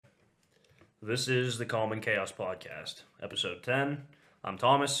This is the Calm and Chaos Podcast, episode 10. I'm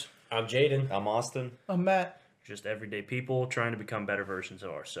Thomas. I'm Jaedon. I'm Austin. I'm Matt. Just everyday people trying to become better versions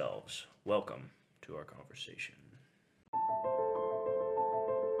of ourselves. Welcome to our conversation.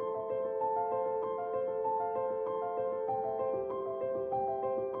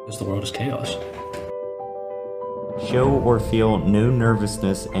 Because the world is chaos. Show or feel no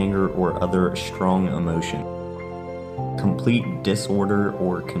nervousness, anger, or other strong emotion. Complete disorder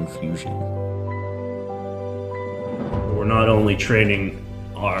or confusion. We're not only training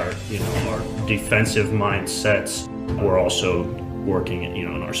our defensive mindsets, we're also working,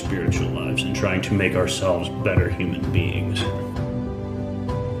 in our spiritual lives and trying to make ourselves better human beings.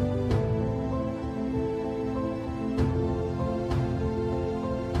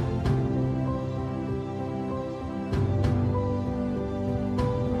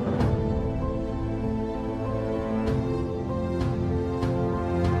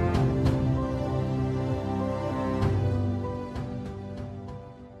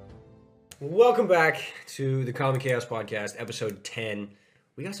 Welcome back to the Calm and Chaos Podcast, episode 10.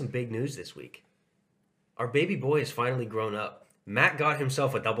 We got some big news this week. Our baby boy is finally grown up. Matt got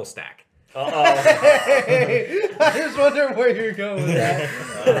himself a double stack. Hey, I was wondering where you're going with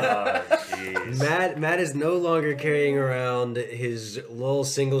that. Matt is no longer carrying around his little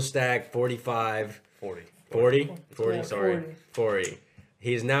single stack 45. 40. 40? Yeah, 40.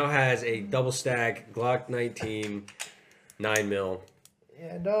 He now has a double stack Glock 19 9mm.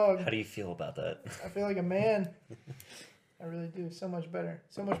 Yeah, dog. How do you feel about that? I feel like a man. I really do. So much better.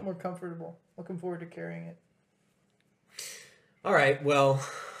 So much more comfortable. Looking forward to carrying it. All right, well,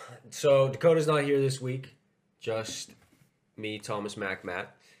 so Dakota's not here this week. Just me, Thomas,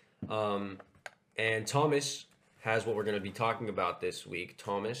 Matt. And Thomas has what we're going to be talking about this week.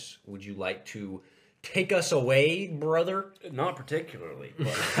 Thomas, would you like to take us away, brother? Not particularly,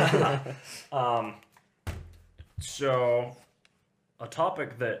 but so a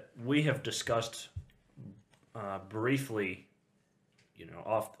topic that we have discussed briefly,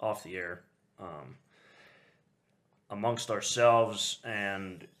 off the air, amongst ourselves,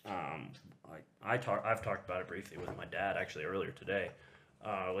 and I've talked about it briefly with my dad actually earlier today.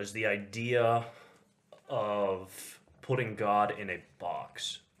 Was the idea of putting God in a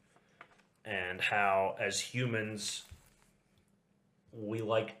box, and how as humans we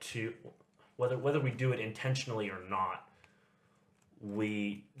like to, whether we do it intentionally or not,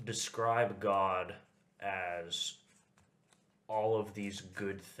 we describe God as all of these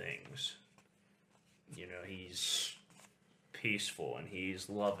good things. He's peaceful and he's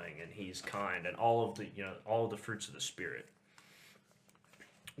loving and he's kind and all of the fruits of the Spirit,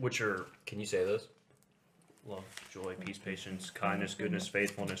 which are, Can you say those? love, joy, peace, patience, kindness, goodness,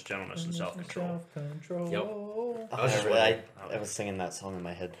 faithfulness, gentleness, and self-control. Self-control. I was singing that song in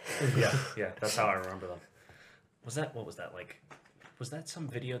my head. Yeah, that's how I remember them. What was that like? Was that some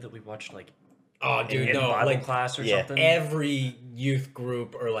video that we watched like Oh, dude, in no, Bible like class or yeah, something? every youth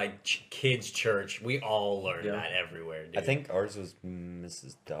group or like kids church, we all learned Yeah. that everywhere, dude. I think ours was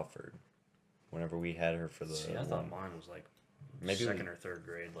Mrs. Dufford. Whenever we had her for the See, I thought mine was like Maybe second or third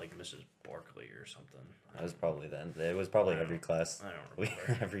grade, like Mrs. Barkley or something. It was probably then. It was probably every class. I don't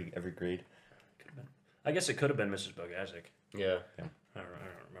remember. every grade. Could've been. I guess it could have been Mrs. Bogazic. Yeah. I don't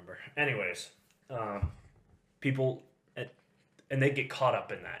remember. Anyways, people, and they get caught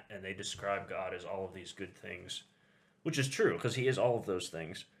up in that, and they describe God as all of these good things, which is true, because he is all of those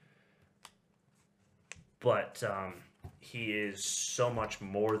things. But he is so much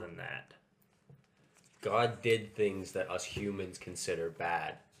more than that. God did things that us humans consider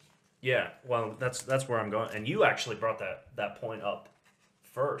bad. Yeah, well, that's where I'm going. And you actually brought that point up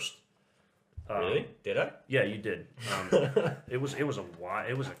first. Really? Did I? Yeah, you did. It was a while.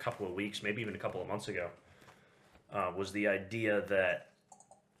 It was a couple of weeks, maybe even a couple of months ago. Was the idea that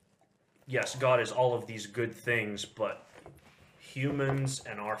yes, God is all of these good things, but humans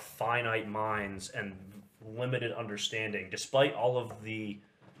and our finite minds and limited understanding, despite all of the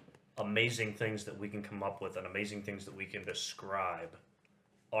amazing things that we can come up with and amazing things that we can describe,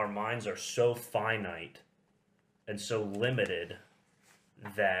 our minds are so finite and so limited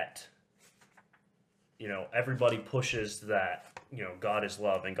that everybody pushes that God is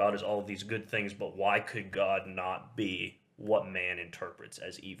love and God is all of these good things, but why could God not be what man interprets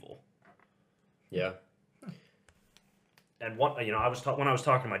as evil? Yeah. And when I was talking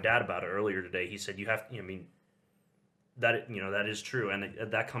to my dad about it earlier today, he said that is true,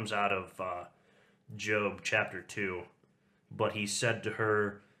 and that comes out of Job chapter 2. But he said to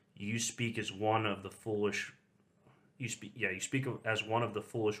her, "You speak as one of the foolish. You speak as one of the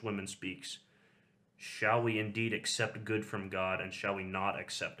foolish women speaks. Shall we indeed accept good from God, and shall we not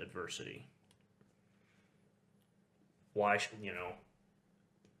accept adversity?"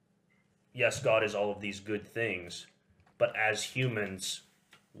 yes, God is all of these good things, but as humans,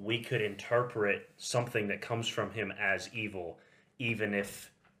 we could interpret something that comes from him as evil, even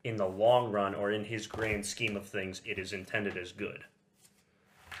if in the long run or in his grand scheme of things, it is intended as good.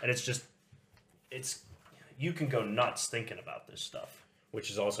 And you can go nuts thinking about this stuff. Which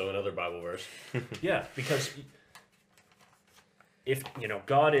is also another Bible verse. Yeah, because if,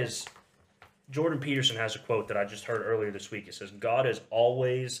 God is... Jordan Peterson has a quote that I just heard earlier this week. It says, God is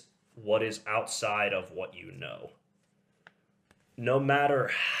always what is outside of what you know. No matter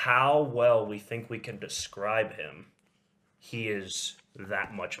how well we think we can describe him, he is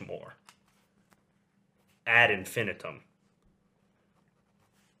that much more. Ad infinitum.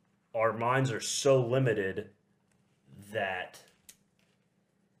 Our minds are so limited that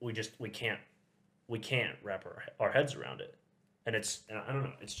we can't wrap our heads around it. And I don't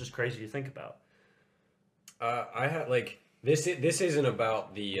know, it's just crazy to think about. I had this isn't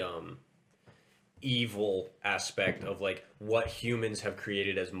about the evil aspect of what humans have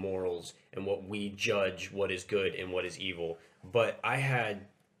created as morals and what we judge what is good and what is evil. But I had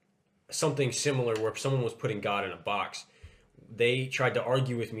something similar where someone was putting God in a box. They tried to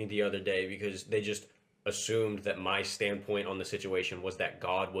argue with me the other day because they just assumed that my standpoint on the situation was that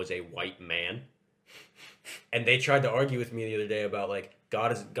God was a white man. And they tried to argue with me the other day about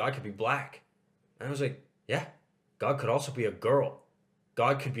God could be black. And I was like, yeah, God could also be a girl.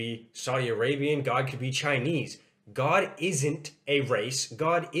 God could be Saudi Arabian. God could be Chinese. God isn't a race.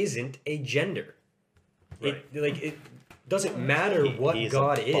 God isn't a gender. Right. It doesn't matter what He's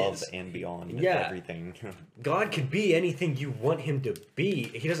God above is. and beyond Yeah. everything. God could be anything you want him to be.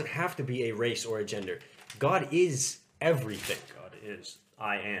 He doesn't have to be a race or a gender. God is everything. God is.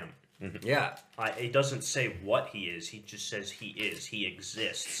 I am. Yeah. It doesn't say what he is. He just says he is. He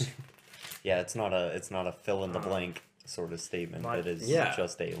exists. Yeah, it's not a fill in the blank sort of statement. It is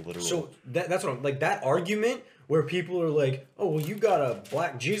just a literal. So that's what I'm that argument where people are like, oh, well, you got a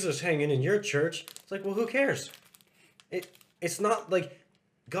black Jesus hanging in your church. It's like, well, who cares? It's not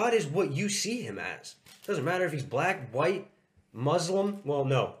God is what you see him as. It doesn't matter if he's black, white, Muslim. Well,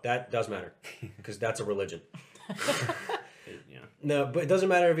 no, that does matter because that's a religion. Yeah. No, but it doesn't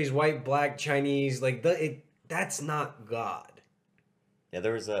matter if he's white, black, Chinese. That's not God. Yeah,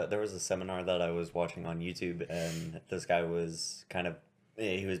 there was a seminar that I was watching on YouTube, and this guy was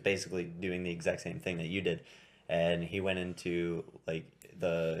he was basically doing the exact same thing that you did, and he went into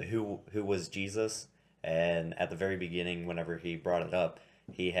who was Jesus, and at the very beginning, whenever he brought it up,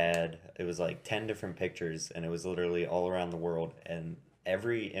 it was 10 different pictures, and it was literally all around the world, and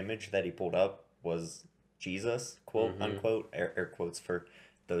every image that he pulled up was Jesus, quote unquote, air quotes for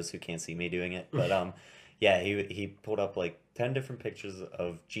those who can't see me doing it, but yeah, he pulled up 10 different pictures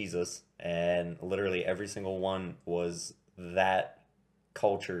of Jesus, and literally every single one was that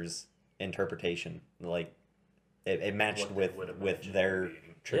culture's interpretation. It matched with their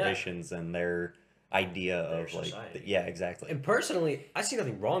traditions and their idea of society. yeah, exactly. And personally, I see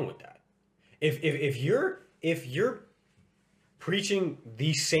nothing wrong with that. If you're preaching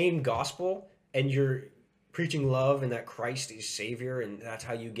the same gospel and you're preaching love and that Christ is Savior and that's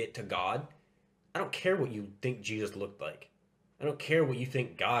how you get to God, I don't care what you think Jesus looked like. I don't care what you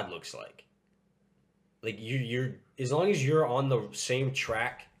think God looks like. You're as long as you're on the same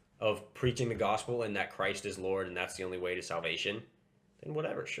track of preaching the gospel and that Christ is Lord and that's the only way to salvation, then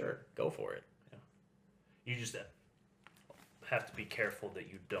whatever, sure, go for it. Yeah. You just have to be careful that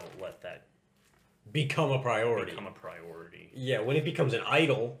you don't let that Become a priority. Yeah, when it becomes an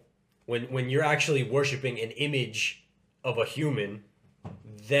idol, when you're actually worshiping an image of a human,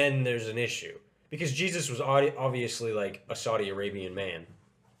 then there's an issue. Because Jesus was obviously a Saudi Arabian man.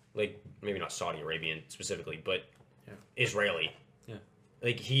 Maybe not Saudi Arabian specifically, but Israeli. Yeah.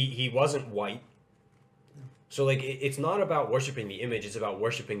 He wasn't white. So it's not about worshiping the image, it's about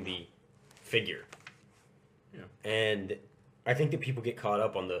worshiping the figure. Yeah. And I think that people get caught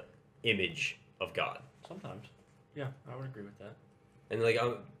up on the image of God. Sometimes. Yeah, I would agree with that. And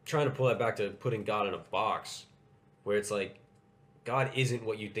I'm trying to pull that back to putting God in a box where it's God isn't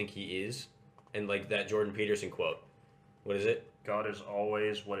what you think he is. And that Jordan Peterson quote. What is it? God is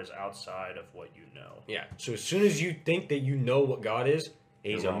always what is outside of what you know. Yeah. So as soon as you think that you know what God is,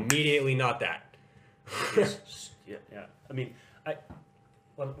 he's immediately not that. Yeah. I mean, I'm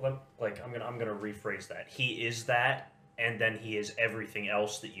gonna rephrase that. He is that, and then he is everything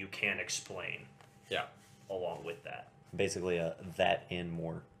else that you can explain. Yeah. Along with that. Basically, that and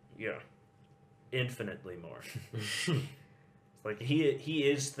more. Yeah. Infinitely more. He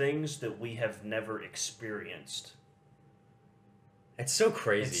is things that we have never experienced. It's so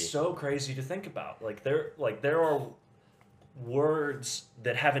crazy. It's so crazy to think about. There are words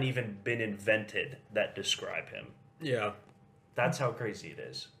that haven't even been invented that describe him. Yeah. That's how crazy it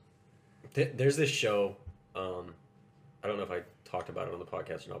is. There's this show, I don't know if I talked about it on the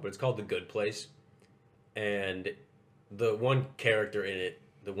podcast or not, but it's called The Good Place. And the one character in it,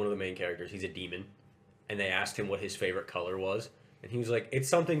 one of the main characters, he's a demon. And they asked him what his favorite color was. And he was like, it's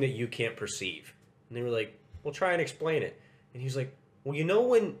something that you can't perceive. And they were like, well, try and explain it. And he was like, well, you know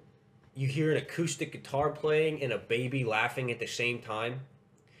when you hear an acoustic guitar playing and a baby laughing at the same time?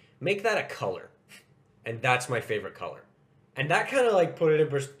 Make that a color. And that's my favorite color. And that kind of like put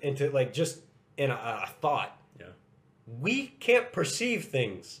it into like just in a thought. Yeah. We can't perceive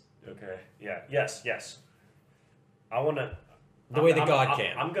things Okay. Yeah. Yes. I want to. the way that God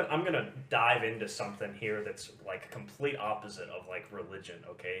can. I'm gonna dive into something here that's like complete opposite of like religion.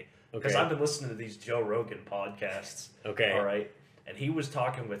 Okay. Because Okay. I've been listening to these Joe Rogan podcasts. Okay. All right. And he was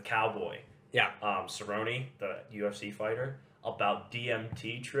talking with Cowboy, Yeah. Cerrone, the UFC fighter, about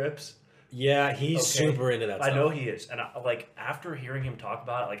DMT trips. Yeah, he's Okay. super into that I stuff. know he is, and like after hearing him talk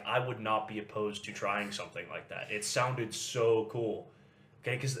about it, like I would not be opposed to trying something like that. It sounded so cool.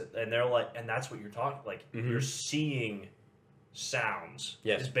 Okay, and they're like, and that's what you're talking like. Mhm. You're seeing sounds.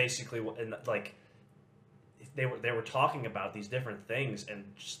 Yes. Is basically what, and like they were talking about these different things and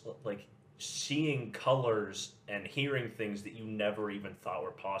just like seeing colors and hearing things that you never even thought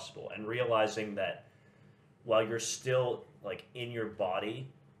were possible, and realizing that while you're still like in your body,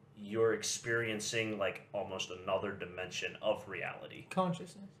 you're experiencing like almost another dimension of reality.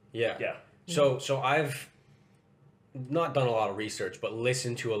 Consciousness. Yeah. Yeah. So I've not done a lot of research, but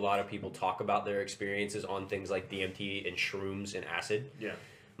listened to a lot of people talk about their experiences on things like DMT and shrooms and acid. Yeah.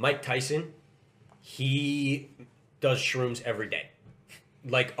 Mike Tyson, he does shrooms every day.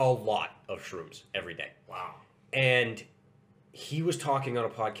 Like a lot of shrooms every day. Wow. And he was talking on a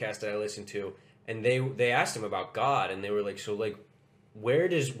podcast that I listened to, and they asked him about God, and they were like, so like where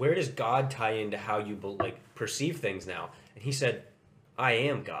does God tie into how you like perceive things now? And he said, I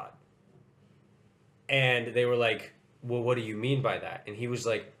am God. And they were like, well, what do you mean by that? And he was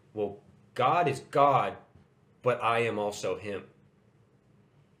like, well, God is God, but I am also him.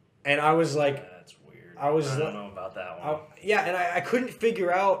 And I was like, That's weird. I was don't like- know about that one. yeah, and I couldn't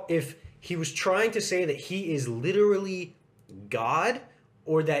figure out if he was trying to say that he is literally God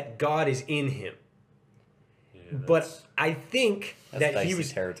or that God is in him. Yeah, But that's- I think That's that he dicey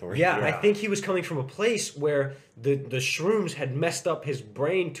was territory. Yeah, I Yeah. think he was coming from a place where the shrooms had messed up his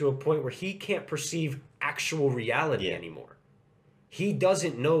brain to a point where he can't perceive actual reality Yeah. anymore. He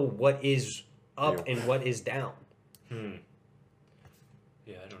doesn't know what is up Real. and what is down.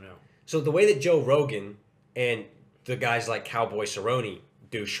 Yeah, I don't know. So the way that Joe Rogan and the guys like Cowboy Cerrone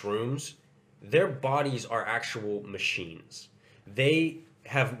do shrooms, their bodies are actual machines. They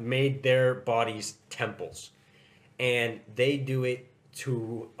have made their bodies temples. And they do it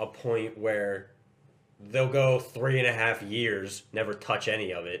to a point where they'll go 3.5 years, never touch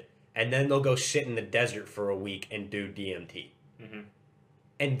any of it, and then they'll go sit in the desert for a week and do DMT. Mhm.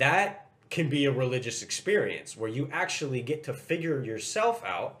 And that can be a religious experience where you actually get to figure yourself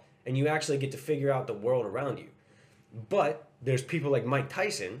out and you actually get to figure out the world around you. But there's people like Mike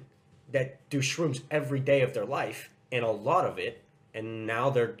Tyson that do shrooms every day of their life, and a lot of it, and now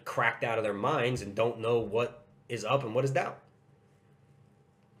they're cracked out of their minds and don't know what is up and what is down.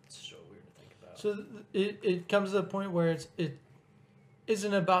 It's so weird to think about. So it comes to the point where it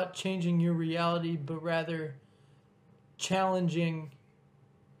isn't about changing your reality, but rather challenging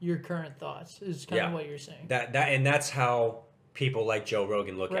your current thoughts. Is kind Yeah. of what you're saying. And that's how people like Joe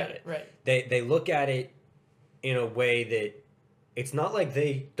Rogan look at it. Right. They look at it in a way that it's not like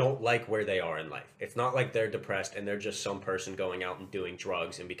they don't like where they are in life. It's not like they're depressed and they're just some person going out and doing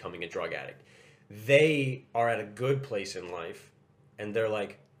drugs and becoming a drug addict. They are at a good place in life and they're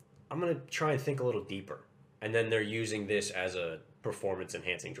like, I'm going to try and think a little deeper. And then they're using this as a performance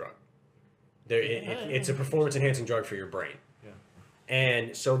enhancing drug. It's a performance enhancing drug for your brain. Yeah.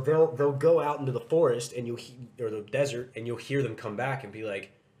 And so they'll go out into the forest and or the desert, and you'll hear them come back and be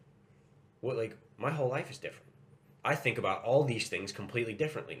like, "What? Like my whole life is different. I think about all these things completely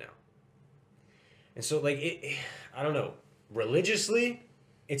differently now." And so, like I don't know. Religiously,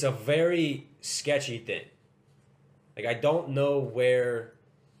 it's a very sketchy thing. Like I don't know where,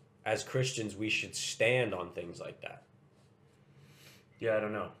 as Christians, we should stand on things like that. Yeah, I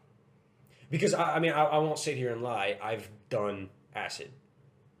don't know. Because I mean, I won't sit here and lie. I've done acid,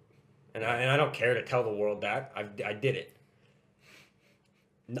 and I don't care to tell the world that I did it.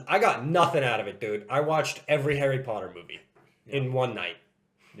 I got nothing out of it, dude. I watched every Harry Potter movie in one night,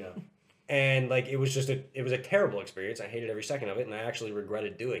 Yeah. and like it was a terrible experience. I hated every second of it, and I actually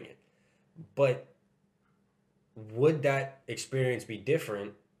regretted doing it. But would that experience be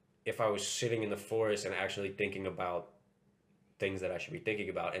different if I was sitting in the forest and actually thinking about things that I should be thinking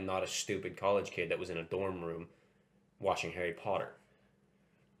about and not a stupid college kid that was in a dorm room watching Harry Potter?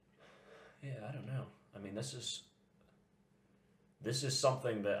 Yeah, I don't know. I mean, this is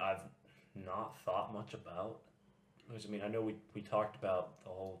something that I've not thought much about. Because, I mean, I know we talked about the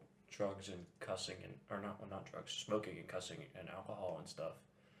whole drugs and cussing and or not well, not drugs, smoking and cussing and alcohol and stuff.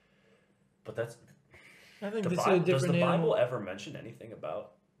 But that's I think the this is a Bible. Does different the animal. Bible ever mention anything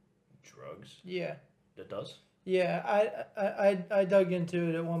about drugs? Yeah. It does. Yeah, I dug into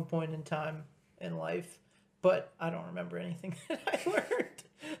it at one point in time in life, but I don't remember anything that I learned,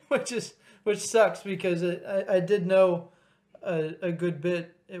 which sucks because I did know a good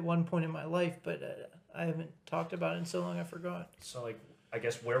bit at one point in my life, but I haven't talked about it in so long I forgot. So like, I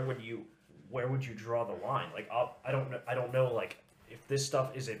guess where would you draw the line? Like, I don't know. Like, if this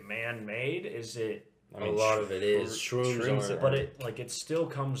stuff is it man made? Is it? I mean, a lot of it is. Shrooms are. But it still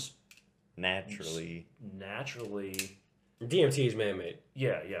comes naturally. DMT is man-made.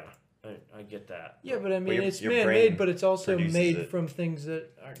 Yeah, I get that. Yeah, but I mean, your- it's your man-made, brain but it's also produces made it. from things that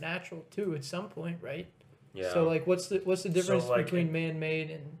are natural too at some point, right? Yeah. So like, what's the difference like, between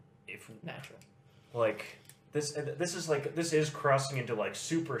man-made and If natural? like this is crossing into like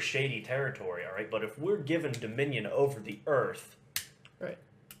super shady territory, all right? But if we're given dominion over the earth, Right.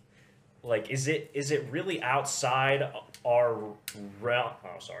 like is it really outside our realm?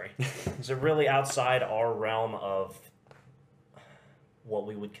 Oh, sorry. Is it really outside our realm of what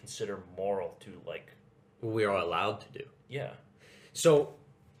we would consider moral to like? we are allowed to do. Yeah. So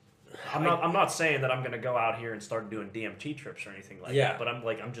I'm not saying that I'm gonna go out here and start doing DMT trips or anything like Yeah. that. But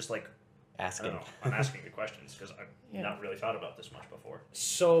I'm just like I Asking. don't know. I'm asking the questions because I've Yeah. not really thought about this much before.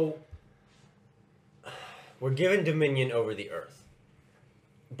 So, we're given dominion over the earth.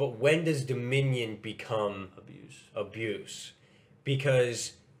 But when does dominion become abuse?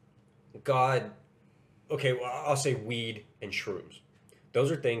 Because God, okay, well, I'll say weed and shrooms. Those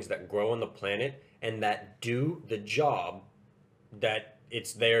are things that grow on the planet and that do the job that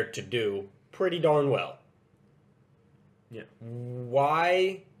it's there to do pretty darn well. Yeah.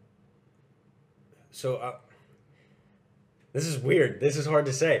 Why? So, this is weird. This is hard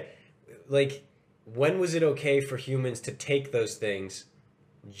to say. Like, when was it okay for humans to take those things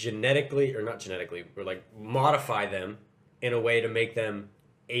genetically, or not genetically, or like modify them in a way to make them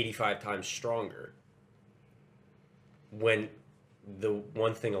 85 times stronger when the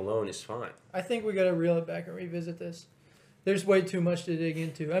one thing alone is fine? I think we got to reel it back and revisit this. There's way too much to dig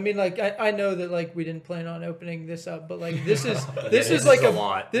into. I mean, like I know that like we didn't plan on opening this up, but like this is this is like a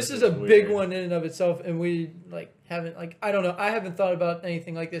lot. This This is is a big weird. one in and of itself, and we like haven't like I don't know. I haven't thought about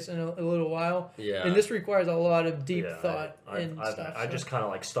anything like this in a little while. Yeah. And this requires a lot of deep Yeah, thought and I stuff. I so. just kind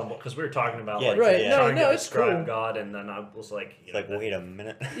of like stumbled because we were talking about Yeah, like right. No, trying no, to it's describe cool. God, and then I was like, you It's like, know, wait a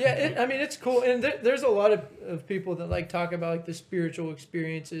minute. Yeah, I mean it's cool, and there's a lot of people that like talk about like the spiritual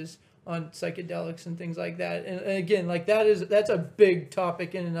experiences on psychedelics and things like that. And again, like that's a big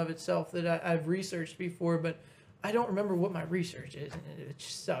topic in and of itself that I've researched before, but I don't remember what my research is, and it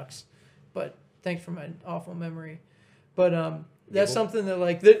just sucks. But thanks for my awful memory. But that's something that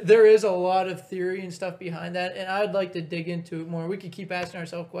like there is a lot of theory and stuff behind that, and I'd like to dig into it more. We could keep asking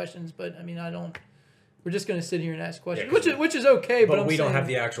ourselves questions, but I mean I don't. We're just gonna sit here and ask questions, Yeah, which is okay. But But I'm we don't saying- have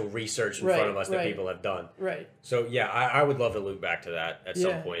the actual research in Right, front of us that right. people have done. right. So yeah, I would love to loop back to that at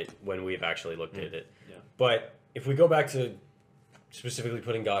some Yeah. point when we've actually looked at it. Yeah. But if we go back to specifically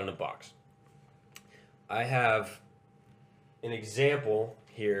putting God in a box, I have an example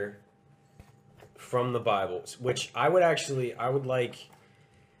here from the Bible, which I would like,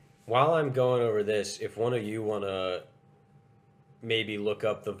 while I'm going over this, if one of you want to maybe look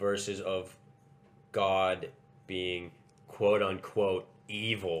up the verses of God being quote unquote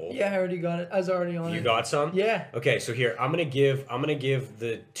evil. Yeah, I already got it. I was already on it. You got some? Yeah. Okay, so here I'm gonna give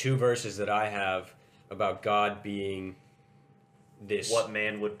the two verses that I have about God being this, what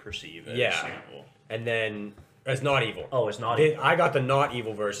man would perceive as Yeah. evil. and then as not evil. Oh, it's not Then evil. I got the not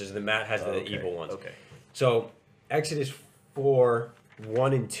evil verses, and then Matt has the Okay, evil ones. Okay. So Exodus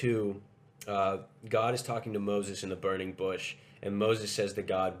 4:1 and 2, God is talking to Moses in the burning bush, and Moses says to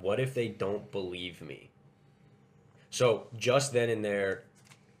God, "What if they don't believe me?" So just then and there,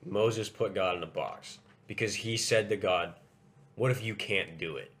 Moses put God in a box because he said to God, "What if you can't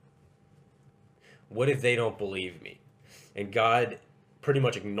do it? What if they don't believe me?" And God pretty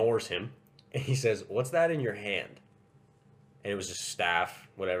much ignores him, and he says, "What's that in your hand?" And it was a staff,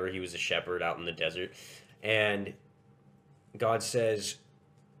 whatever. He was a shepherd out in the desert. And God says,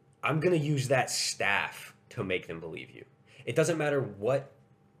 "I'm going to use that staff to make them believe you. It doesn't matter what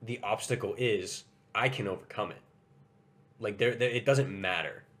the obstacle is. I can overcome it. Like, it doesn't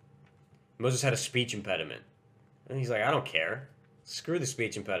matter. Moses had a speech impediment. And he's like, I don't care. Screw the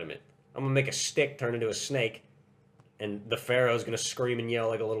speech impediment. I'm going to make a stick turn into a snake, and the Pharaoh's going to scream and yell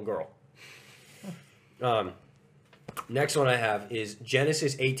like a little girl. Next one I have is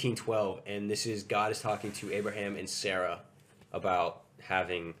Genesis 18:12, and this is God is talking to Abraham and Sarah about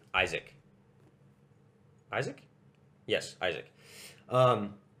having Isaac. Isaac? Yes, Isaac.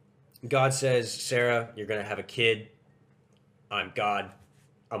 God says, Sarah, you're going to have a kid. I'm God.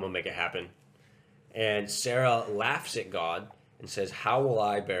 I'm going to make it happen. And Sarah laughs at God and says, how will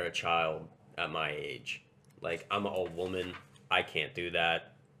I bear a child at my age? Like, I'm an old woman. I can't do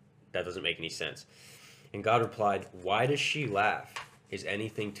that. That doesn't make any sense. And God replied, why does she laugh? Is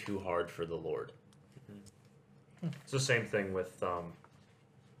anything too hard for the Lord? It's the same thing with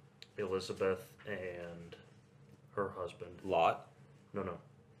Elizabeth and her husband. Lot? No.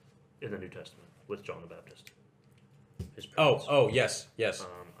 In the New Testament with John the Baptist. His Oh, parents. yes.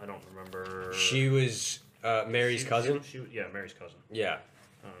 I don't remember. She was Mary's cousin? Yeah, Mary's cousin. Yeah.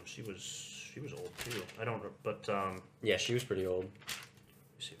 She was old too. I don't, but Yeah, she was pretty old. let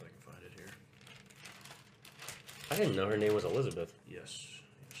me see if I can find it here. I didn't know her name was Elizabeth. Yes,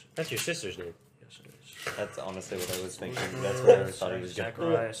 That's your sister's name. yes, it is. That's honestly what I was thinking. That's what I thought he was going.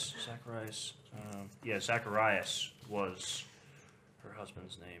 Zacharias. Zacharias was her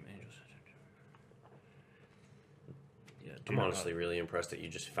husband's name. Angel said. Yeah, I'm honestly really impressed that you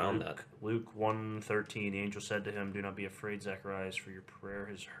just found that. Luke 1:13, the angel said to him, do not be afraid, Zacharias, for your prayer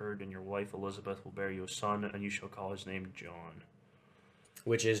is heard, and your wife Elizabeth will bear you a son, and you shall call his name John.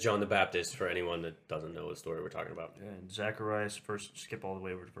 Which is John the Baptist, for anyone that doesn't know the story we're talking about. And Zacharias, first skip all the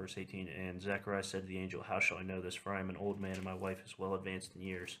way over to verse 18, and Zacharias said to the angel, how shall I know this, for I am an old man, and my wife is well advanced in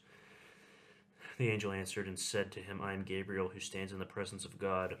years. The angel answered and said to him, I am Gabriel, who stands in the presence of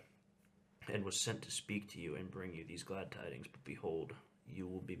God, and was sent to speak to you and bring you these glad tidings. But behold, you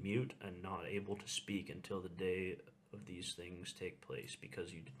will be mute and not able to speak until the day of these things take place,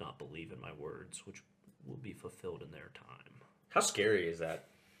 because you did not believe in my words, which will be fulfilled in their time. How scary is that?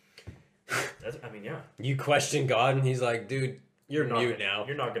 Yeah. You question God, and he's like, dude, you're mute now.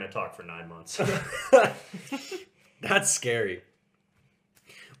 You're not going to talk for 9 months. That's scary.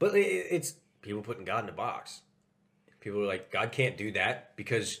 But it's people putting God in a box. People are like, God can't do that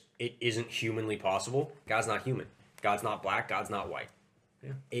because it isn't humanly possible. God's not human. God's not black. God's not white.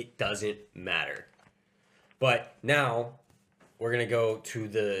 Yeah. It doesn't matter. But now we're going to go to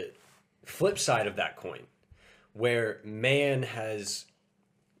the flip side of that coin, where man has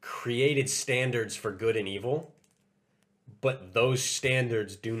created standards for good and evil, but those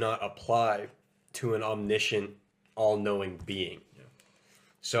standards do not apply to an omniscient, all-knowing being. Yeah.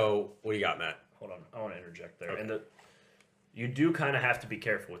 So what do you got, Matt? Hold on. I want to interject there. Okay. And you do kind of have to be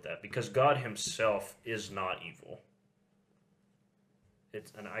careful with that, because God himself is not evil.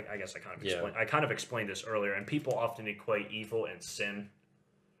 And I guess I kind of explained this earlier, and people often equate evil and sin.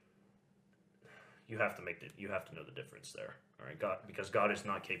 You have to know the difference there. All right, because God is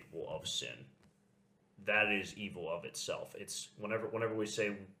not capable of sin. That is evil of itself. It's whenever we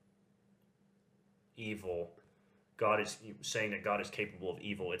say evil, God is saying that God is capable of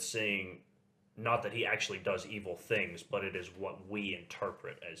evil. It's saying not that he actually does evil things, but it is what we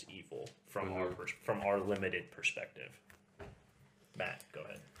interpret as evil from our limited perspective. Matt, go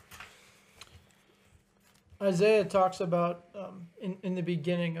ahead. Isaiah talks about in the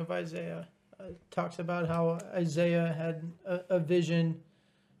beginning of Isaiah. Talks about how Isaiah had a vision,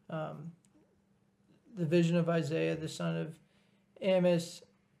 the vision of Isaiah, the son of Amos,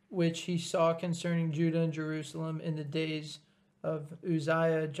 which he saw concerning Judah and Jerusalem in the days of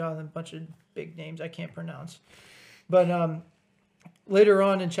Uzziah, Jotham, a bunch of big names I can't pronounce. But later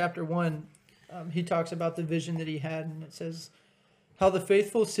on in chapter 1, he talks about the vision that he had, and it says, how the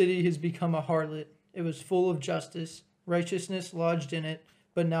faithful city has become a harlot. It was full of justice, righteousness lodged in it,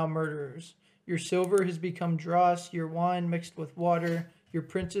 but now murderers. Your silver has become dross, your wine mixed with water. Your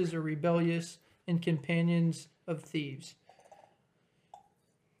princes are rebellious and companions of thieves.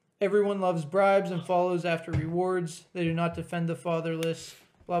 Everyone loves bribes and follows after rewards. They do not defend the fatherless,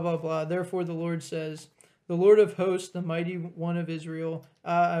 blah, blah, blah. Therefore the Lord says, the Lord of hosts, the mighty one of Israel,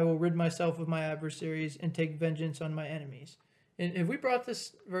 I will rid myself of my adversaries and take vengeance on my enemies. And have we brought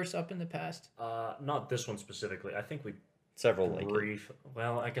this verse up in the past? Not this one specifically. I think we... Several like brief.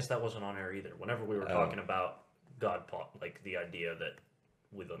 Well, I guess that wasn't on air either. Whenever we were talking about God, like the idea that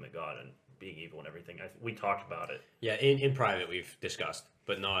we limit God and being evil and everything, we talked about it. Yeah, in private we've discussed,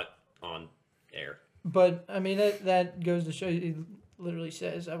 but not on air. But I mean that goes to show you. He literally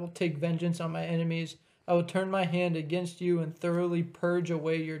says, "I will take vengeance on my enemies. I will turn my hand against you and thoroughly purge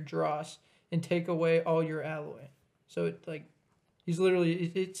away your dross and take away all your alloy. So it like, he's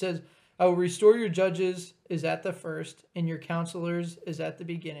literally, it says, I will restore your judges is at the first, and your counselors is at the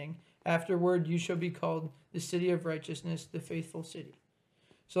beginning. Afterward, you shall be called the city of righteousness, the faithful city.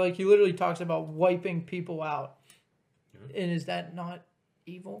 So like, he literally talks about wiping people out. And is that not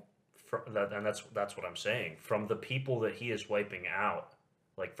evil? And that's what I'm saying. From the people that he is wiping out,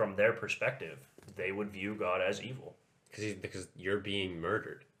 like from their perspective, they would view God as evil. Because you're being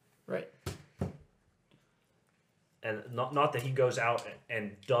murdered. Right. And not that he goes out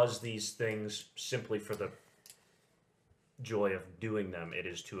and does these things simply for the joy of doing them. It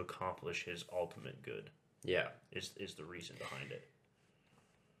is to accomplish his ultimate good. Yeah. Is the reason behind it.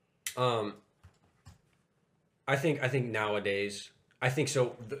 I think nowadays, I think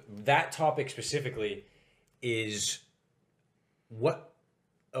so. That topic specifically is what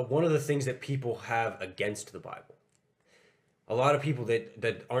one of the things that people have against the Bible. A lot of people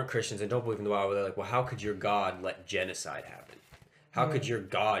that aren't Christians and don't believe in the Bible, they're like, well, how could your God let genocide happen? How could your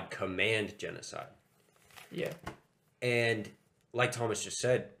God command genocide? Yeah. And like Thomas just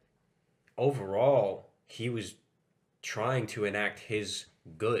said, overall, he was trying to enact his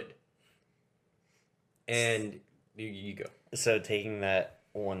good. And you go. So taking that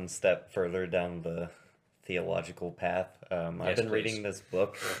one step further down the theological path, I've been reading this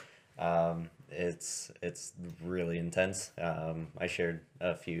book. It's really intense. I shared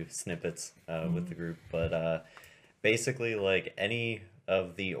a few snippets with the group, but basically, like any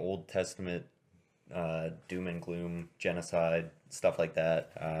of the Old Testament doom and gloom, genocide, stuff like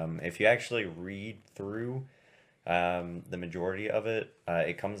that, if you actually read through the majority of it,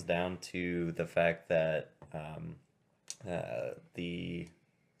 it comes down to the fact that the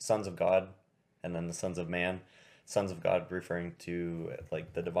sons of God and then the sons of man, sons of God referring to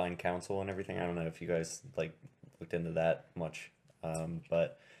like the divine council and everything. I don't know if you guys like looked into that much,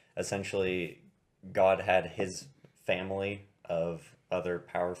 but essentially God had his family of other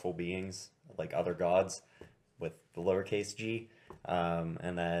powerful beings, like other gods with the lowercase g,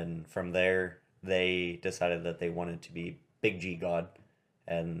 and then from there they decided that they wanted to be big G God,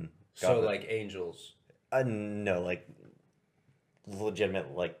 and God So like angels. no, like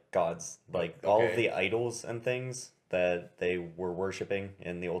legitimate like gods, like all of the idols and things that they were worshiping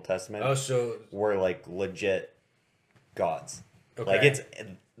in the Old Testament. Oh, so were like legit gods. okay.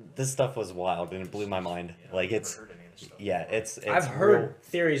 Like this stuff was wild and it blew my mind. Yeah, Like I've never heard any of this stuff. yeah, it's I've heard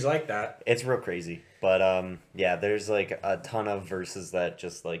theories like that. it's real crazy. But yeah, there's like a ton of verses that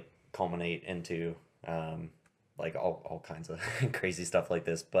just like culminate into like all kinds of crazy stuff like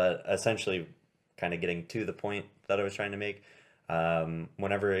this. But essentially kind of getting to the point that I was trying to make.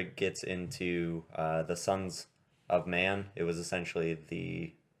 Whenever it gets into the sons of man, it was essentially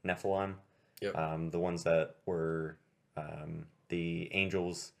the Nephilim, Yep. the ones that were the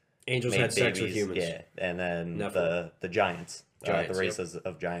angels. Angels made had sex with babies, humans. yeah, and then Nephilim. the giants, Giants, the races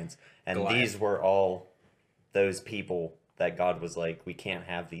of giants, and Goliath. these were all those people that God was like, we can't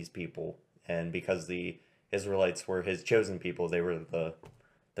have these people, and because the Israelites were his chosen people, they were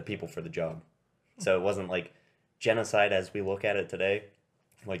the people for the job. So it wasn't like genocide as we look at it today,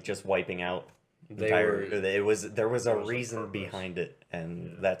 like just wiping out there was a reason behind it,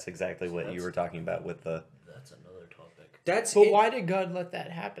 and that's exactly what you were talking about with the That's another topic. But why did God let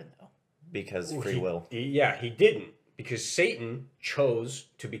that happen though? because free will. He didn't, because Satan chose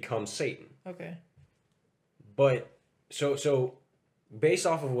to become Satan. Okay. But so based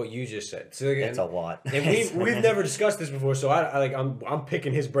off of what you just said, so again, It's a lot, and we've never discussed this before, so I'm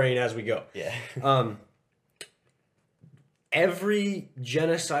picking his brain as we go. yeah. Every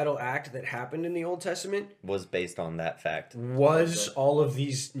genocidal act that happened in the Old Testament was based on that fact. was all of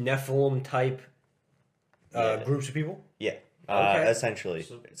these Nephilim type groups of people. Yeah, Okay. essentially.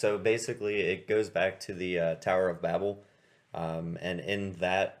 So basically, it goes back to the Tower of Babel, and in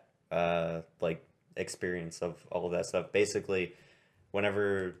that like experience of all of that stuff, basically,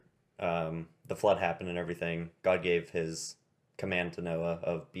 whenever the flood happened and everything, God gave his command to Noah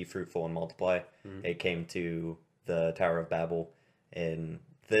of be fruitful and multiply. Mm-hmm. It came to the Tower of Babel. In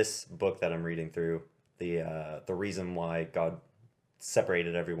this book that I'm reading through, the reason why God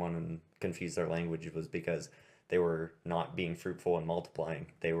separated everyone and confused their language was because they were not being fruitful and multiplying.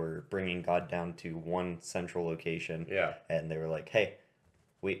 They were bringing God down to one central location. Yeah. And they were like, hey,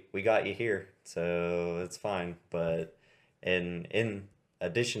 we got you here, so it's fine. But in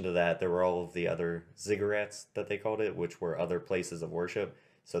addition to that, there were all of the other ziggurats that they called it, which were other places of worship.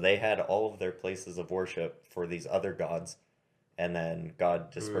 So they had all of their places of worship for these other gods, and then God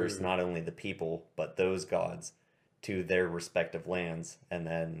dispersed not only the people but those gods to their respective lands. And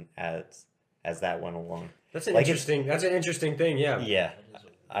then as that went along, That's an Like interesting. That's an interesting thing. Yeah. yeah,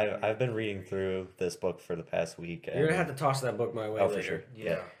 I've been reading through this book for the past week. You're gonna have to toss that book my way Oh, later. for sure.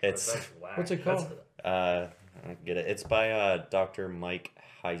 Yeah, It's that's whack. What's it called? I don't get it. It's by Dr. Mike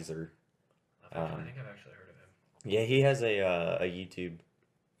Heiser. I think I've actually heard of him. Yeah, he has a YouTube,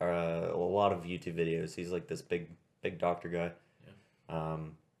 a lot of YouTube videos. He's like this big doctor guy. Yeah.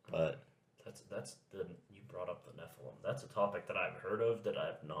 But That's the you brought up the Nephilim. That's a topic that I've heard of that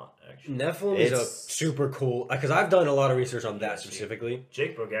I've not actually. Nephilim is a super cool because I've done a lot of research on that specifically.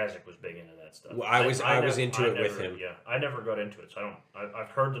 Jake Bogazic was big into that stuff. Well, I was into it with him. Yeah, I never got into it, so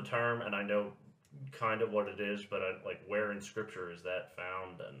I've heard the term and I know kind of what it is, but like where in Scripture is that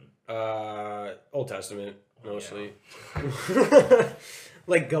found? And Old Testament mostly. Yeah.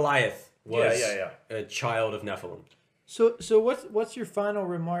 Like Goliath was yeah. a child of Nephilim. So what's your final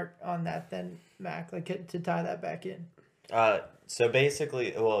remark on that then, Mac? Like to tie that back in. So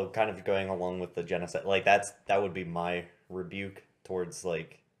basically, well, kind of going along with the genocide, like that would be my rebuke towards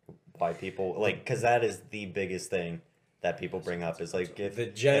like why people like, because that is the biggest thing that people bring up is like if the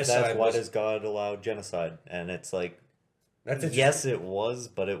genocide. why does God allow genocide? And it's like, yes, it was,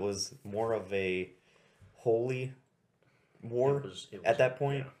 but it was more of a holy war it was at that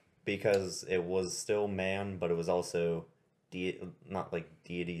point. Yeah. Because it was still man, but it was also not like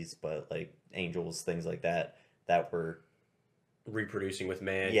deities, but like angels, things like that were reproducing with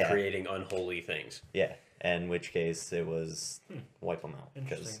man, creating unholy things. Yeah, in which case it was wipe them out.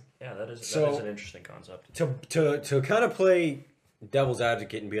 Interesting. Yeah, that is an interesting concept. To kind of play devil's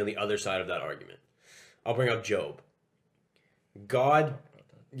advocate and be on the other side of that argument, I'll bring up Job.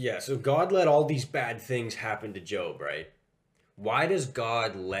 So God let all these bad things happen to Job, right? Why does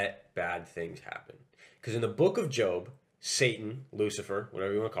God let bad things happen? Because in the book of Job, Satan, Lucifer,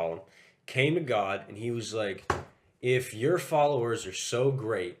 whatever you want to call him, came to God and he was like, if your followers are so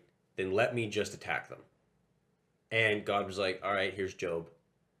great, then let me just attack them. And God was like, all right, here's Job.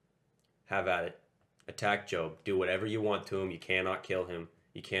 Have at it. Attack Job. Do whatever you want to him. You cannot kill him.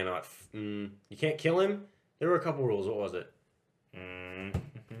 You cannot... you can't kill him? There were a couple rules. What was it?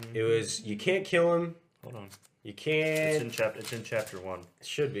 It was, you can't kill him. Hold on. You can't... It's in chapter 1. It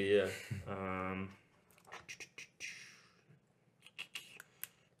should be, yeah.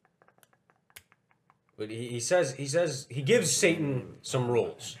 But he gives Satan some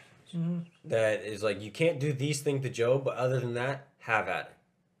rules. That is like, you can't do these things to Job, but other than that, have at it.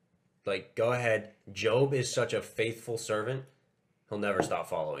 Like, go ahead. Job is such a faithful servant, he'll never stop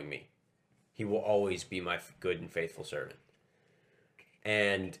following me. He will always be my good and faithful servant.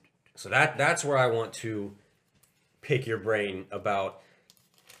 And so that's where I want to pick your brain about.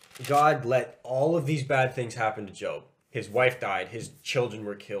 God let all of these bad things happen to Job. His wife died, his children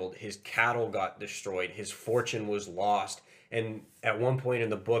were killed, his cattle got destroyed, his fortune was lost. And at one point in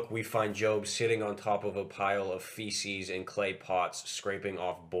the book, we find Job sitting on top of a pile of feces and clay pots, scraping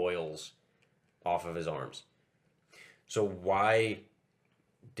off boils off of his arms. So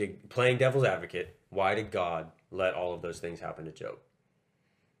playing devil's advocate, why did God let all of those things happen to Job?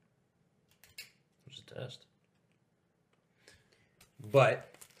 It was a test.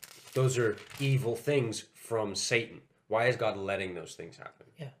 But those are evil things from Satan. Why is God letting those things happen?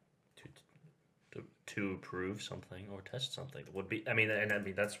 Yeah. To prove something or test something. That would be. I mean,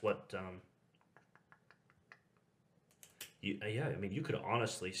 that's what. You could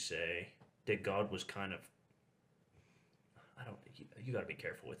honestly say that God was kind of. You got to be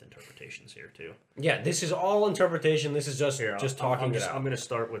careful with interpretations here too. Yeah, this is all interpretation. This is just talking it out. I'm going to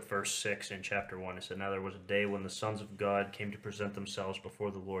start with verse 6 in chapter 1. It said, "Now there was a day when the sons of God came to present themselves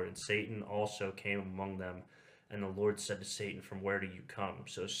before the Lord, and Satan also came among them. And the Lord said to Satan, 'From where do you come?'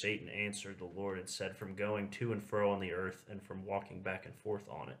 So Satan answered the Lord and said, 'From going to and fro on the earth, and from walking back and forth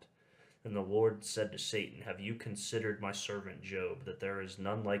on it.' And the Lord said to Satan, 'Have you considered my servant Job, that there is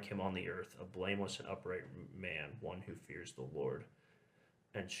none like him on the earth, a blameless and upright man, one who fears the Lord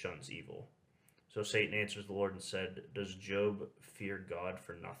and shuns evil?' So Satan answers the Lord and said, 'Does Job fear God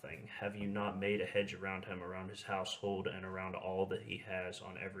for nothing? Have you not made a hedge around him, around his household, and around all that he has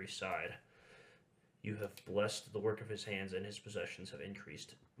on every side? You have blessed the work of his hands, and his possessions have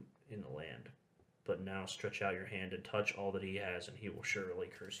increased in the land. But now stretch out your hand and touch all that he has, and he will surely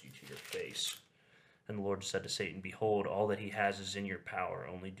curse you to your face.' And the Lord said to Satan, 'Behold, all that he has is in your power,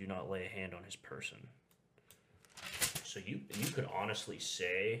 only do not lay a hand on his person.'" So you could honestly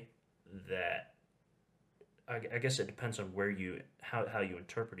say that, I guess it depends on how you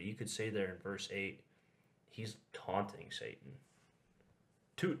interpret it. You could say there in verse 8, he's taunting Satan.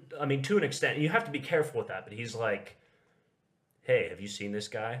 To an extent, you have to be careful with that, but he's like, "Hey, have you seen this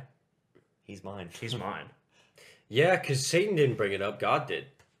guy? He's mine. He's mine." Yeah, because Satan didn't bring it up. God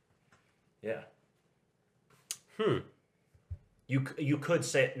did. Yeah. You could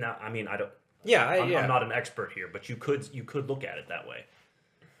say now. I mean, I don't. Yeah, I'm not an expert here, but you could look at it that way.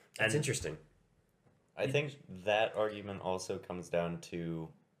 That's interesting. I think that argument also comes down to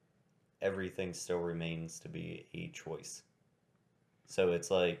everything still remains to be a choice. So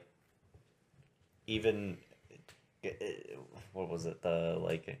it's like, even what was it,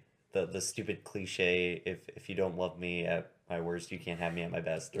 the stupid cliche, if you don't love me at my worst, you can't have me at my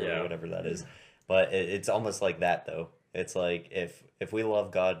best, or whatever that is. But it's almost like that, though. It's like, if we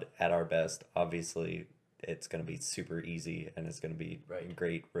love God at our best, obviously it's going to be super easy, and it's going to be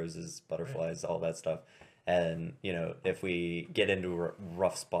great, roses, butterflies, all that stuff. And, you know, if we get into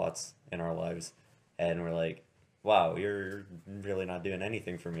rough spots in our lives and we're like, wow, you're really not doing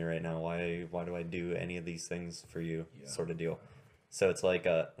anything for me right now. Why do I do any of these things for you? Sort of deal. So it's like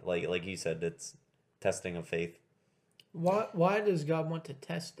like you said, it's testing of faith. Why does God want to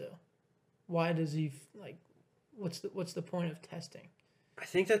test though? Why does he like? What's the point of testing? I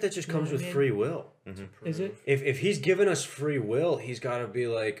think that just comes with free will. Mm-hmm. Is it? If he's given us free will, he's got to be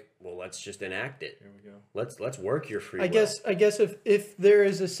like, well, let's just enact it. Here we go. Let's work your free will. I guess if there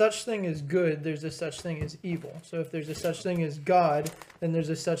is a such thing as good, there's a such thing as evil. So if there's a such thing as God, then there's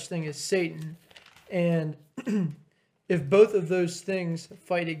a such thing as Satan. And if both of those things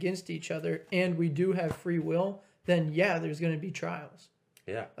fight against each other and we do have free will, then yeah, there's going to be trials.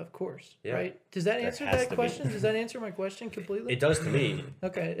 Yeah. Of course. Yeah. Right? Does that answer has that to question? be. Does that answer my question completely? It does to me.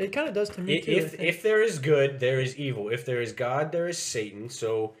 Okay. It kind of does to me too. I think. If there is good, there is evil. If there is God, there is Satan.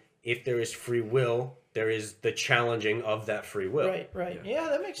 So if there is free will, there is the challenging of that free will. Right. Yeah,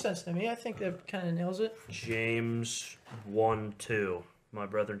 that makes sense to me. I think that kind of nails it. James 1:2. My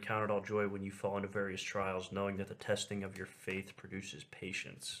brethren, count it all joy when you fall into various trials, knowing that the testing of your faith produces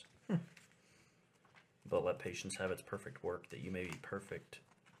patience. But let patience have its perfect work, that you may be perfect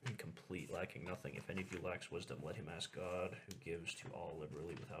and complete, lacking nothing. If any of you lacks wisdom, let him ask God, who gives to all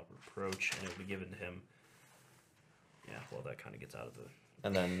liberally without reproach, and it will be given to him. Yeah, well, that kind of gets out of the...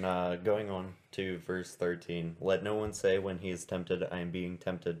 And then going on to verse 13, let no one say when he is tempted, I am being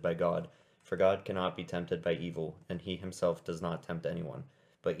tempted by God. For God cannot be tempted by evil, and he himself does not tempt anyone.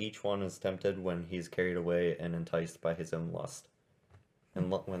 But each one is tempted when he is carried away and enticed by his own lust. And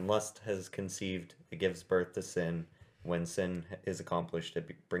when lust has conceived, it gives birth to sin. When sin is accomplished,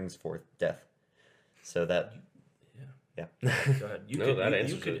 it brings forth death. So that... Yeah. Go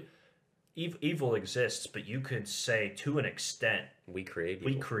ahead. Evil exists, but you could say, to an extent, We create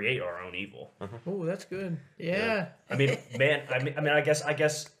we evil. create our own evil. Oh, that's good. Yeah. I mean, man. I mean, I guess.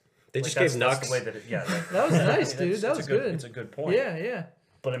 They just gave that's Nux. the way that. That was nice, I dude. it's That was good. It's a good point. Yeah.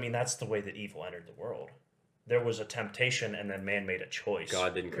 But I mean, that's the way that evil entered the world. There was a temptation, and then man made a choice.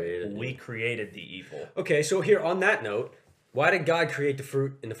 God didn't create it. We created the evil. Okay, so here on that note, why did God create the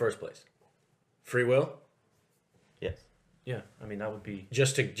fruit in the first place? Free will? Yes. Yeah, I mean that would be.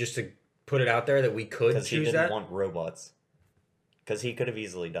 Just to put it out there that we could Because he choose didn't that? want robots. Because he could have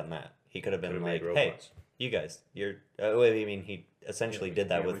easily done that. He could have been Could've like, made hey, robots. you guys, you're... I mean, he essentially Yeah, did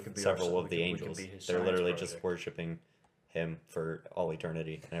that yeah, we with could be several our- of the we could angels. be his They're science literally project. just worshiping him for all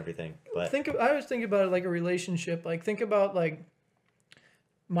eternity and everything. But I always think about it like a relationship. Like think about like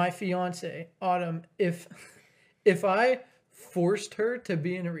my fiance, Autumn. If I forced her to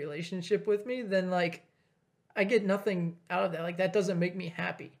be in a relationship with me, then like I get nothing out of that. Like that doesn't make me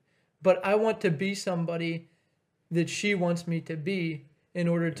happy. But I want to be somebody that she wants me to be in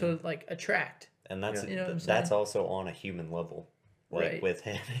order to like attract. and that's You know what I'm that's saying? also on a human level. Like Right. with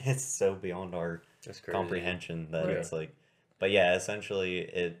him, it's so beyond our That's crazy. comprehension that Right. it's like... But yeah, essentially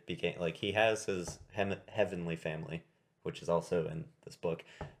it became like he has his heavenly family, which is also in this book.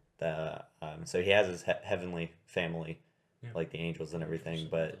 So he has his heavenly family, like the angels and everything.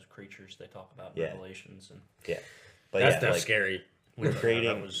 But those creatures they talk about in Yeah. Revelations and yeah, but That's yeah, not like scary.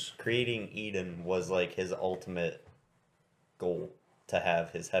 creating Eden was like his ultimate goal, to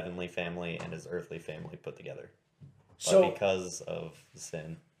have his heavenly family and his earthly family put together. But So, because of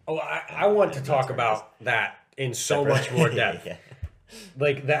sin, I want to talk about that in so much more depth. Yeah.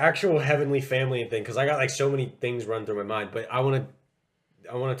 Like the actual heavenly family thing, because I got like so many things run through my mind. But I want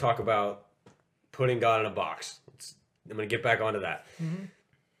to talk about putting God in a box. I'm going to get back onto that. Mm-hmm.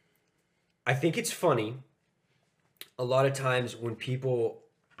 I think it's funny. A lot of times when people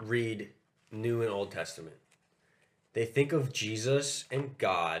read New and Old Testament, they think of Jesus and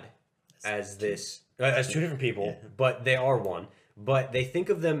God as two different people, but they are one. But they think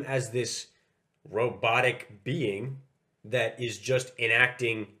of them as this robotic being that is just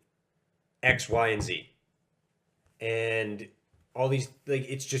enacting X, Y, and Z. And all these, like,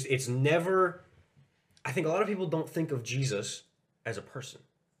 it's never, I think a lot of people don't think of Jesus as a person.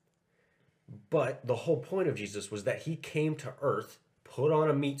 But the whole point of Jesus was that he came to earth, put on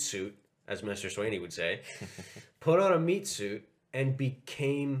a meat suit, as Mr. Swaney would say, put on a meat suit and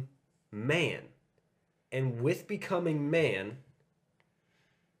became man. And with becoming man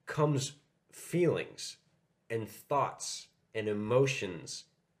comes feelings and thoughts and emotions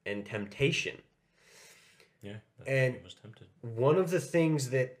and temptation. Yeah, and he was tempted. One of the things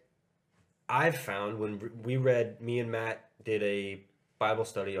that I've found when me and Matt did a Bible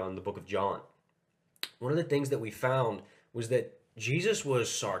study on the book of John, one of the things that we found was that Jesus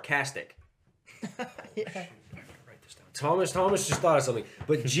was sarcastic. Yeah. Thomas just thought of something,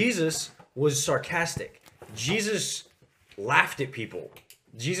 but Jesus was sarcastic. Jesus laughed at people.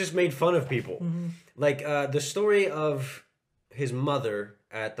 Jesus made fun of people. Mm-hmm. Like the story of his mother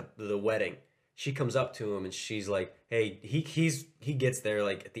at the wedding. She comes up to him and she's like, "Hey, he gets there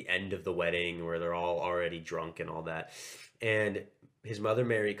like at the end of the wedding where they're all already drunk and all that." And his mother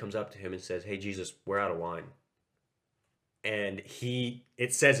Mary comes up to him and says, "Hey Jesus, we're out of wine." And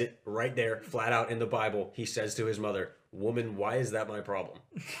it says it right there, flat out in the Bible. He says to his mother, "Woman, why is that my problem?"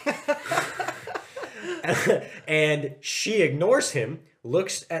 And she ignores him,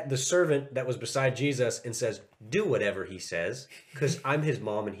 looks at the servant that was beside Jesus and says, "Do whatever he says, because I'm his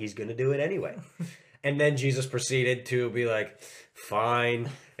mom and he's going to do it anyway." And then Jesus proceeded to be like, "Fine."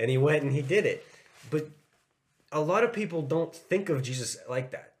 And he went and he did it. But a lot of people don't think of Jesus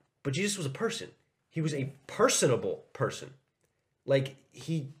like that. But Jesus was a person. He was a personable person. Like,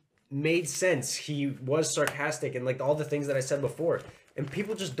 he made sense. He was sarcastic and like all the things that I said before. And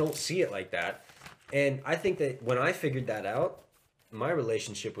people just don't see it like that. And I think that when I figured that out, my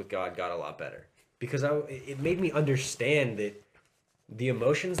relationship with God got a lot better. Because it made me understand that the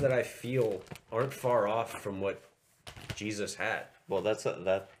emotions that I feel aren't far off from what Jesus had. Well, that's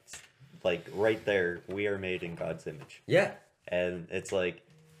like right there. We are made in God's image. Yeah. And it's like,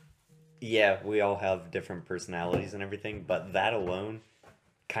 yeah, we all have different personalities and everything, but that alone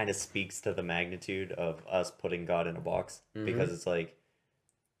kind of speaks to the magnitude of us putting God in a box. Mm-hmm. Because it's like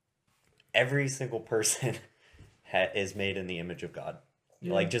every single person is made in the image of God.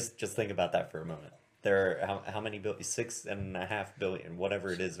 Yeah. Like just think about that for a moment. There are how many billion? 6.5 billion,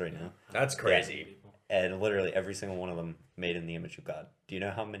 whatever it is right now. That's crazy. Yeah. And literally every single one of them made in the image of God. Do you know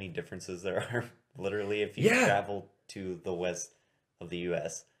how many differences there are? Literally, if you travel to the west of the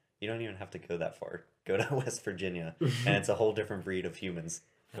U.S., you don't even have to go that far. Go to West Virginia, and it's a whole different breed of humans.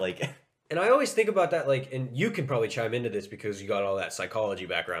 Like, and I always think about that, like, and you can probably chime into this because you got all that psychology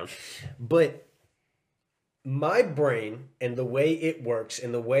background, but my brain and the way it works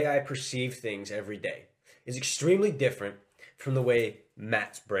and the way I perceive things every day is extremely different from the way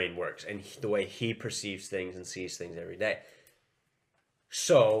Matt's brain works and the way he perceives things and sees things every day.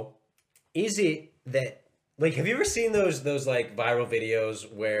 So, is it that, like, have you ever seen those like viral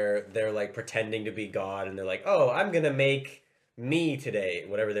videos where they're like pretending to be God and they're like, "Oh, I'm gonna make me today,"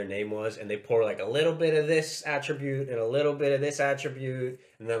 whatever their name was, and they pour like a little bit of this attribute and a little bit of this attribute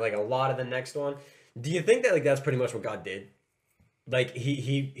and then like a lot of the next one? Do you think that like that's pretty much what God did? Like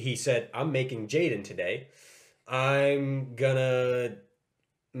he said, "I'm making Jaedon today. I'm gonna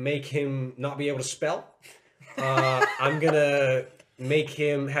make him not be able to spell. I'm gonna make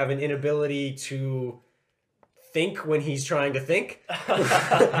him have an inability to think when he's trying to think."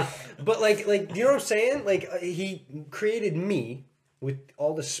 But like do you know what I'm saying? Like he created me with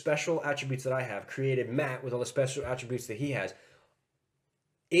all the special attributes that I have, created Matt with all the special attributes that he has.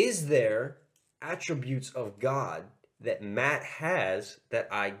 Is there attributes of God that Matt has that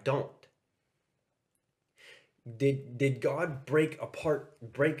I don't? Did God break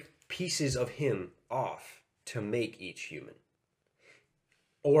pieces of him off to make each human?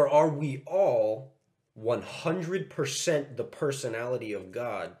 Or are we all 100% the personality of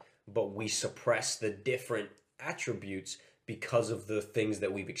God, but we suppress the different attributes because of the things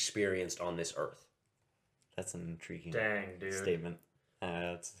that we've experienced on this earth? That's an intriguing statement.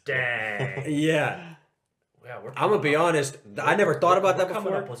 Dang. Yeah. Yeah, I'm gonna be honest. I never thought about that before.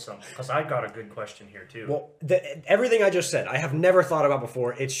 Coming up with something because I've got a good question here too. Well, everything I just said, I have never thought about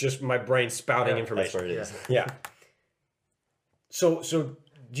before. It's just my brain spouting information. That's what it is. Yeah. So,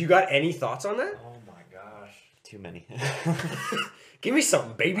 do you got any thoughts on that? Oh my gosh, too many. Give me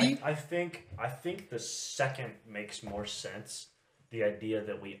something, baby. I think the second makes more sense. The idea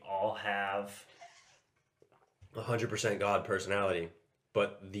that we all have 100% God personality,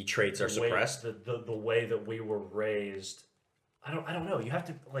 but the traits are suppressed. The way that we were raised, I don't know. You have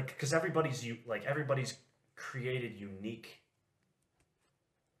to like because everybody's created unique.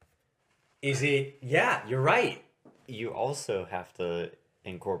 Is it? Yeah, you're right. You also have to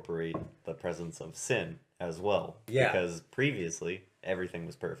incorporate the presence of sin as well. Yeah. Because previously everything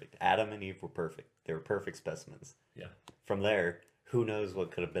was perfect. Adam and Eve were perfect. They were perfect specimens. Yeah. From there, who knows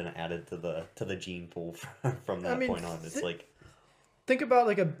what could have been added to the gene pool from that point on. It's like, think about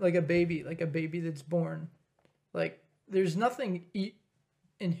like a baby that's born. Like there's nothing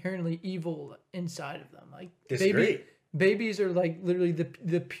inherently evil inside of them. Like Disagree. Babies are like literally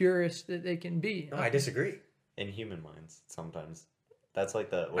the purest that they can be. No, I disagree. in human minds sometimes. That's like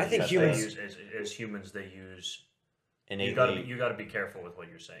the. I think humans as humans they use. Innately, You gotta be careful with what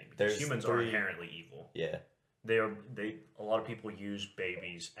you're saying because humans are inherently evil. Yeah. A lot of people use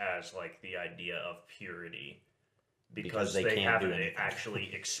babies as like the idea of purity because they haven't actually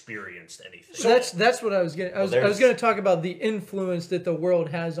experienced anything. So that's what I was gonna. I was gonna talk about the influence that the world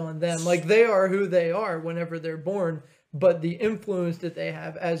has on them. Like they are who they are whenever they're born, but the influence that they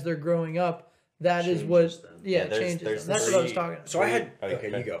have as they're growing up, that is what changes them. That's what I was talking about. So I had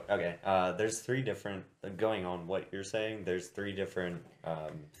okay, you go. Okay, there's three different going on what you're saying. There's three different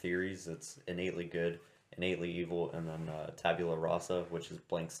theories. It's innately good, innately evil, and then tabula rasa, which is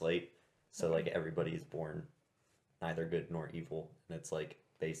blank slate. So like everybody is born neither good nor evil, and it's like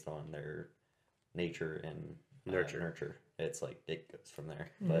based on their nature and nurture. It's like it goes from there.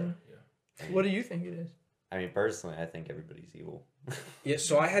 But what do you think it is? I mean, personally, I think everybody's evil. Yeah,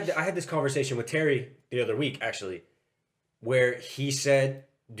 so I had this conversation with Terry the other week actually, where he said,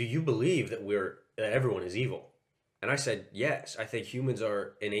 "Do you believe that everyone is evil?" And I said, "Yes, I think humans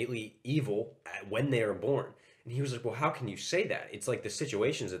are innately evil when they are born." And he was like, "Well, how can you say that? It's like the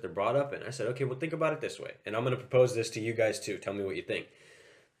situations that they're brought up in." I said, "Okay, well, think about it this way." And I'm going to propose this to you guys too. Tell me what you think.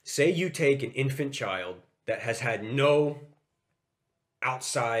 Say you take an infant child that has had no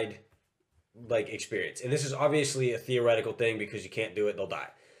outside like experience. And this is obviously a theoretical thing because you can't do it, they'll die.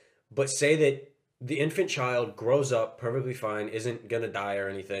 But say that the infant child grows up perfectly fine, isn't going to die or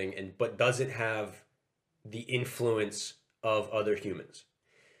anything, but doesn't have the influence of other humans.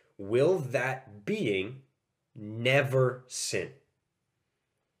 Will that being never sin?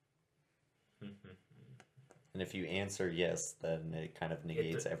 And if you answer yes, then it kind of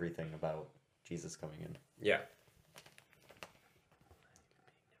negates everything about Jesus coming in. Yeah.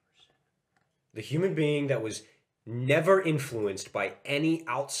 The human being that was never influenced by any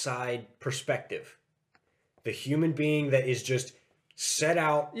outside perspective. The human being that is just set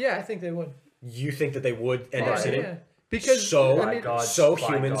out. Yeah, I think they would. You think that they would end up sinning? Yeah. Because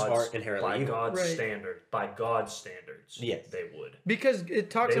humans are inherently evil. By God's standards, yes, they would. Because it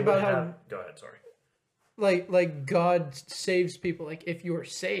talks about how. Go ahead. Sorry. Like God saves people. Like if you're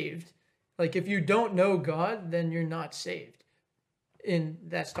saved, like if you don't know God, then you're not saved. And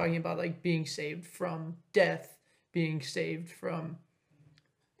that's talking about like being saved from death, being saved from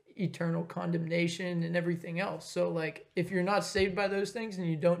eternal condemnation and everything else. So like if you're not saved by those things and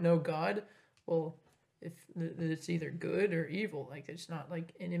you don't know God, well, if it's either good or evil, like it's not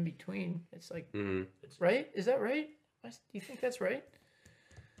like an in between. It's like right? Is that right? Do you think that's right?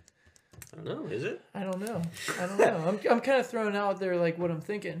 I don't know. Is it? I don't know. I'm kind of throwing out there like what I'm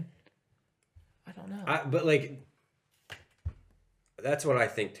thinking. I don't know. But like, that's what I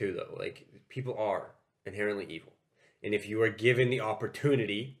think too, though. Like, people are inherently evil, and if you are given the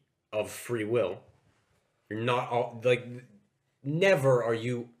opportunity of free will, you're not never are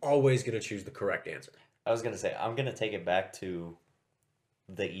you always going to choose the correct answer. I was gonna say I'm gonna take it back to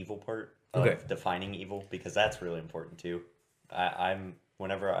the evil part of defining evil because that's really important too.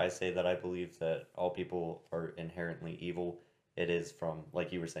 Whenever I say that I believe that all people are inherently evil, it is from,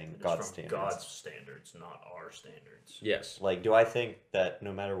 like you were saying, God's standards. God's standards, not our standards. Yes. Like, do I think that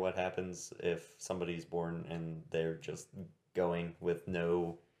no matter what happens, if somebody's born and they're just going with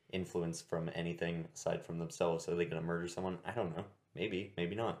no influence from anything aside from themselves, are they going to murder someone? I don't know. Maybe,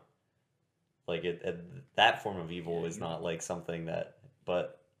 maybe not. Like, that form of evil is not like something that,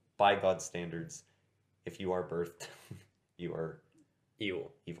 but by God's standards, if you are birthed, you are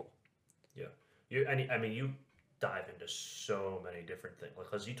evil. Yeah. You dive into so many different things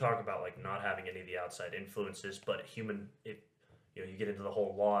because you talk about like not having any of the outside influences, but you get into the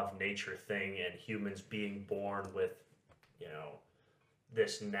whole law of nature thing and humans being born with,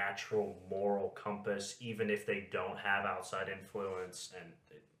 this natural moral compass, even if they don't have outside influence, and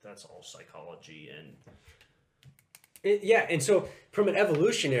that's all psychology and. And so from an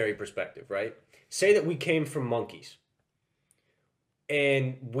evolutionary perspective, right? Say that we came from monkeys.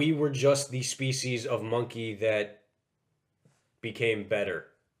 And we were just the species of monkey that became better.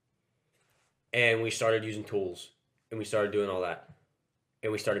 And we started using tools. And we started doing all that.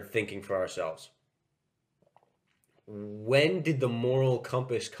 And we started thinking for ourselves. When did the moral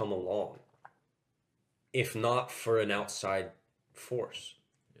compass come along? If not for an outside force.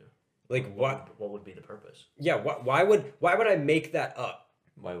 Yeah. Like what? What would be the purpose? Yeah. Why would I make that up?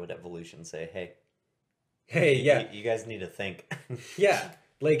 Why would evolution say, "Hey, Hey, yeah, you guys need to think"? yeah.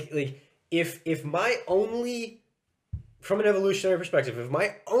 Like if my only, from an evolutionary perspective, if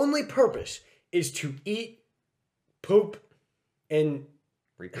my only purpose is to eat, poop, and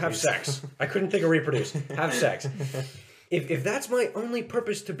have sex, I couldn't think of reproduce. Have sex. If that's my only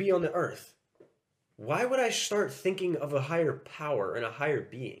purpose to be on the earth, why would I start thinking of a higher power and a higher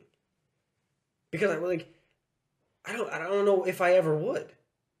being? Because I don't know if I ever would.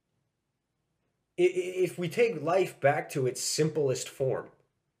 If we take life back to its simplest form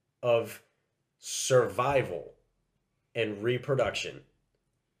of survival and reproduction,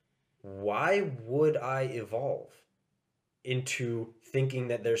 why would I evolve into thinking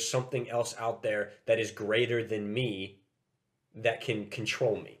that there's something else out there that is greater than me that can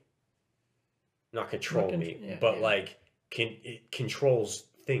control me? Not control me, yeah, but yeah. it controls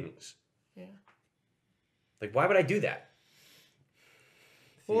things. Yeah. Like, why would I do that?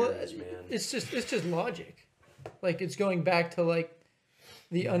 Well, Theories, man. it's just logic. Like it's going back to like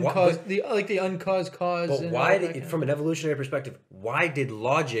the What- uncaused the uncaused cause. But and why all that did, kind of- from an evolutionary perspective, why did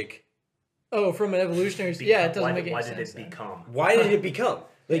logic? Oh, from an evolutionary. Yeah, it doesn't why, make any why sense. did it then. become? Why did it become?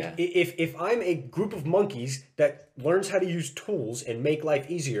 Like, Yeah. if I'm a group of monkeys that learns how to use tools and make life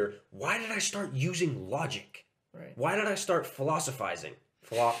easier, why did I start using logic? Right. Why did I start philosophizing?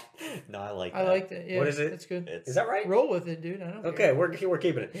 No, I like I that. liked it. Yeah, What is it? That's good. It's Is that right? Roll with it, dude. I don't. Okay, care. we're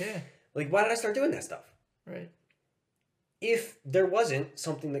keeping it. Yeah. Like, why did I start doing that stuff? Right. If there wasn't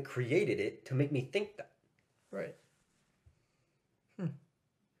something that created it to make me think that. Right.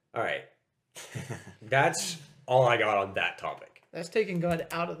 All right. That's all I got on that topic. That's taking God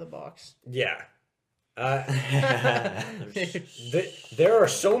out of the box. Yeah. There are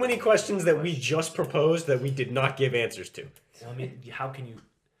so many questions that we just proposed that we did not give answers to. Well, I mean, how can you?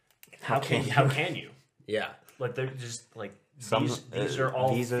 Yeah. Like they're just like Some- these are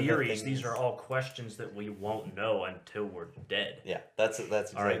all these are the theories. things- These are all questions that we won't know until we're dead. Yeah, that's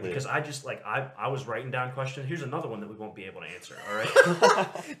exactly All right, it. because I just like I was writing down questions. Here's another one that we won't be able to answer. All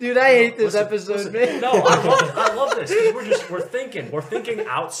right. Dude, I hate this Listen, episode, listen. man. No, I love this because we're thinking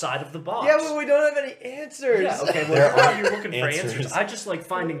outside of the box. Yeah, but we don't have any answers. Yeah, okay. There Well, are now you're looking for answers. answers. I just like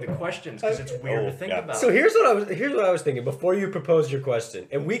finding the questions because it's weird to think about. So here's what I was thinking before you proposed your question,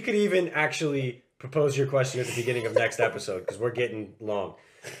 and we could even actually propose your question at the beginning of next episode because we're getting long.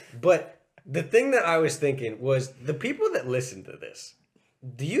 But the thing that I was thinking was the people that listen to this.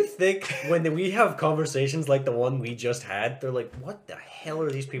 Do you think when we have conversations like the one we just had, they're like, "What the hell are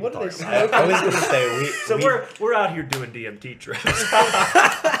these people What are talking they about?" I was gonna say So we're out here doing DMT trips.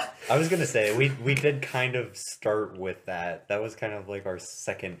 I was gonna say we did kind of start with that. That was kind of like our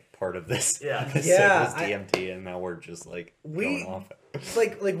second part of this. Yeah. episode Yeah, was DMT, and now we're just like going off.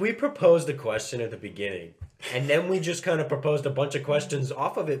 Like we proposed a question at the beginning, and then we just kind of proposed a bunch of questions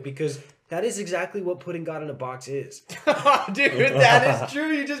off of it because that is exactly what putting God in a box is. Dude, that is true.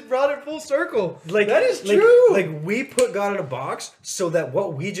 You just brought it full circle. Like that is true. Like we put God in a box so that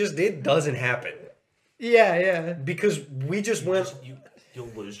what we just did doesn't happen yeah. because we just went. You'll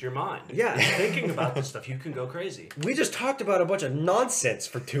lose your mind. Yeah. Thinking about this stuff, you can go crazy. We just talked about a bunch of nonsense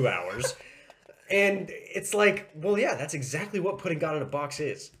for 2 hours, and it's like, well, yeah, that's exactly what putting God in a box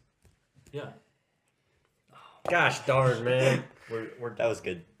is. Yeah. Gosh darn, man. We're That was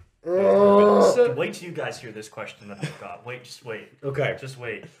good. So, wait till you guys hear this question that I've got. Wait, just wait. Okay, Just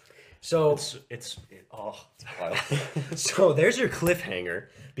wait. so It's Wow. So there's your cliffhanger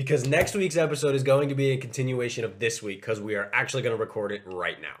because next week's episode is going to be a continuation of this week because we are actually going to record it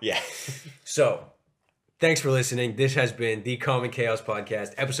right now. Yeah. So thanks for listening. This has been the Common Chaos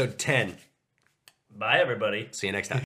Podcast, episode 10. Bye, everybody. See you next time.